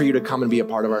love for you to come and be a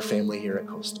part of our family here at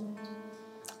Coastal.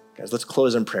 Guys, let's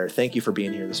close in prayer. Thank you for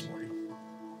being here this morning.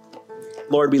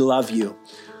 Lord, we love you.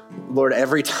 Lord,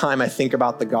 every time I think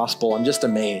about the gospel, I'm just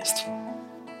amazed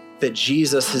that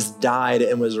Jesus has died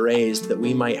and was raised that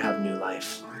we might have new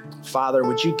life. Father,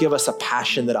 would you give us a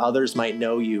passion that others might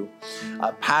know you,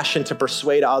 a passion to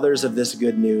persuade others of this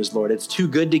good news, Lord. It's too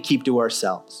good to keep to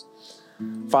ourselves.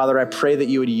 Father, I pray that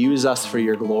you would use us for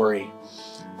your glory.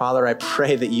 Father, I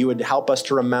pray that you would help us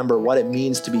to remember what it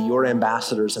means to be your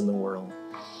ambassadors in the world.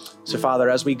 So, Father,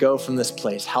 as we go from this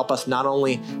place, help us not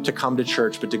only to come to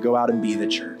church, but to go out and be the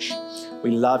church.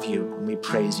 We love you and we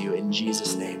praise you in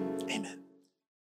Jesus' name. Amen.